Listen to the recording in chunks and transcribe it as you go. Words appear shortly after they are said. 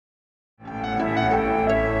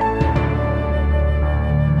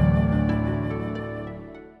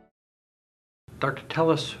Doctor, tell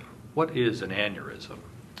us, what is an aneurysm?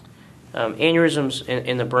 Aneurysms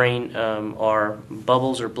in the brain are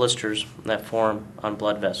bubbles or blisters that form on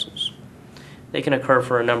blood vessels. They can occur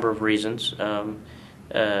for a number of reasons,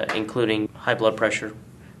 including high blood pressure,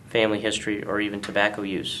 family history, or even tobacco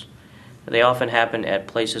use. They often happen at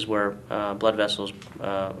places where blood vessels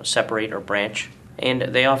separate or branch, and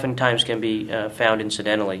they oftentimes can be found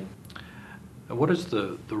incidentally. What is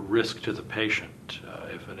the risk to the patient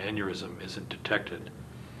if an aneurysm isn't detected?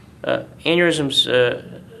 Aneurysms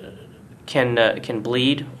can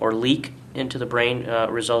bleed or leak into the brain,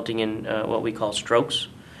 resulting in what we call strokes,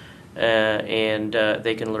 and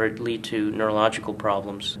they can lead to neurological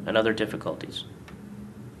problems and other difficulties.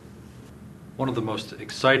 One of the most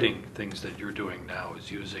exciting things that you're doing now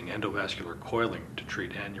is using endovascular coiling to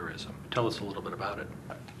treat aneurysm. Tell us a little bit about it.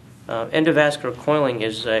 Endovascular coiling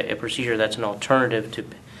is a procedure that's an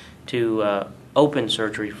alternative to open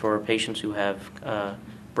surgery for patients who have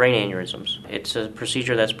brain aneurysms. It's a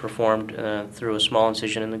procedure that's performed through a small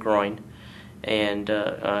incision in the groin, and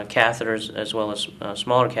catheters as well as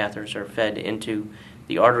smaller catheters are fed into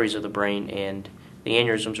the arteries of the brain, and the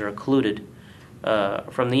aneurysms are occluded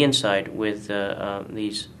from the inside with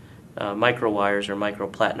these microwires or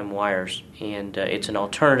microplatinum wires, and it's an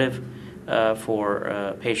alternative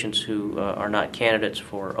for patients who are not candidates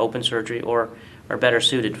for open surgery or are better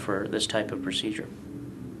suited for this type of procedure.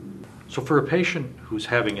 So for a patient who's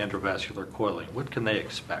having endovascular coiling, what can they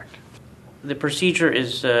expect? The procedure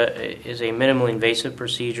is a minimally invasive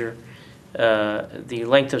procedure. The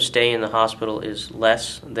length of stay in the hospital is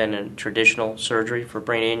less than a traditional surgery for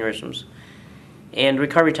brain aneurysms, and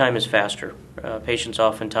recovery time is faster. Patients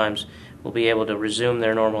oftentimes will be able to resume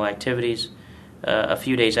their normal activities a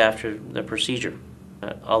few days after the procedure.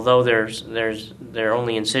 Although their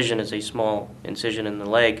only incision is a small incision in the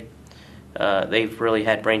leg, they've really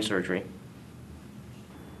had brain surgery.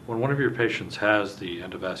 When one of your patients has the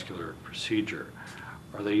endovascular procedure,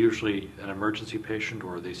 are they usually an emergency patient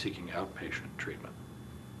or are they seeking outpatient treatment?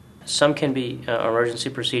 Some can be emergency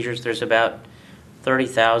procedures. There's about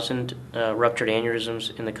 30,000 ruptured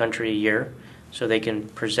aneurysms in the country a year, so they can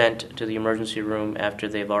present to the emergency room after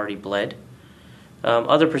they've already bled.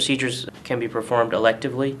 Other procedures can be performed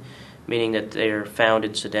electively, meaning that they are found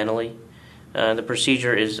incidentally. The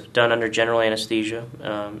procedure is done under general anesthesia.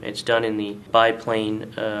 It's done in the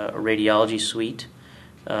biplane radiology suite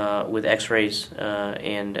with x-rays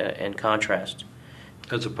and contrast.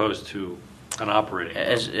 As opposed to an operating room?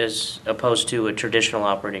 As opposed to a traditional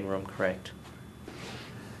operating room, correct.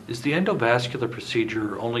 Is the endovascular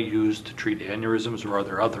procedure only used to treat aneurysms, or are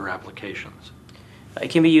there other applications? It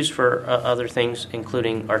can be used for other things,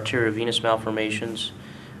 including arteriovenous malformations,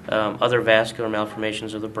 other vascular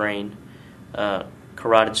malformations of the brain,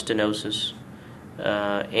 carotid stenosis,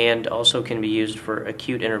 and also can be used for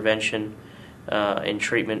acute intervention in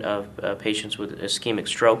treatment of patients with ischemic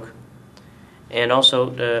stroke, and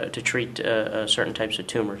also to treat certain types of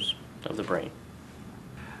tumors of the brain.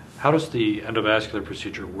 How does the endovascular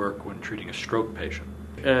procedure work when treating a stroke patient?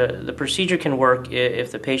 The procedure can work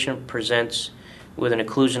if the patient presents with an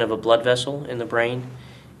occlusion of a blood vessel in the brain,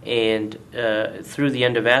 and through the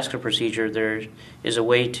endovascular procedure there is a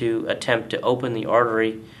way to attempt to open the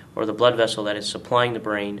artery or the blood vessel that is supplying the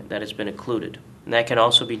brain that has been occluded. And that can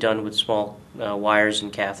also be done with small wires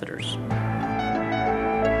and catheters.